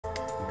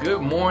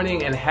Good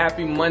morning and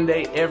happy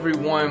Monday,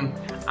 everyone.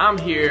 I'm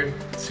here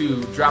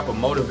to drop a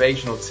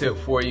motivational tip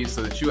for you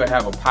so that you will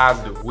have a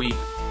positive week.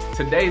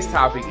 Today's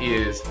topic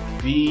is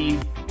be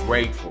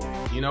grateful.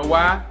 You know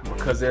why?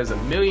 Because there's a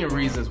million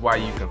reasons why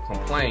you can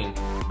complain,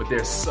 but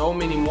there's so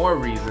many more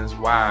reasons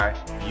why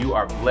you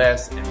are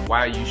blessed and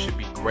why you should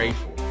be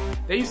grateful.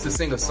 They used to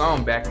sing a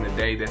song back in the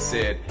day that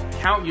said,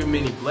 count your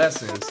many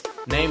blessings,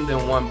 name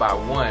them one by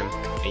one,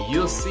 and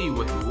you'll see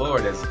what the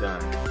Lord has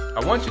done. I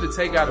want you to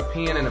take out a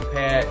pen and a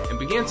pad and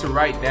begin to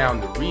write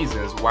down the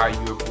reasons why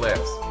you are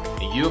blessed.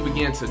 And you'll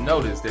begin to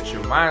notice that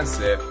your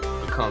mindset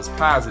becomes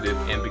positive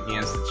and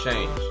begins to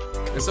change.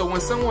 And so when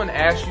someone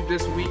asks you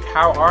this week,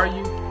 how are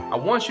you? I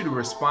want you to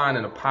respond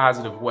in a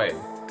positive way.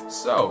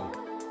 So,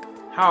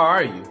 how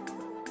are you?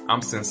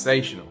 I'm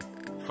sensational,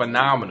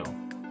 phenomenal,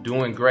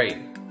 doing great.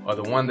 Or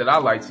the one that I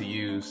like to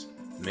use,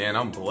 man,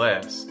 I'm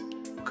blessed.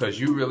 Because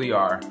you really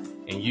are,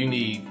 and you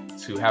need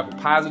to have a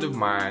positive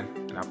mind,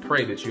 and I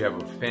pray that you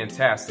have a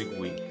fantastic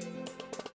week.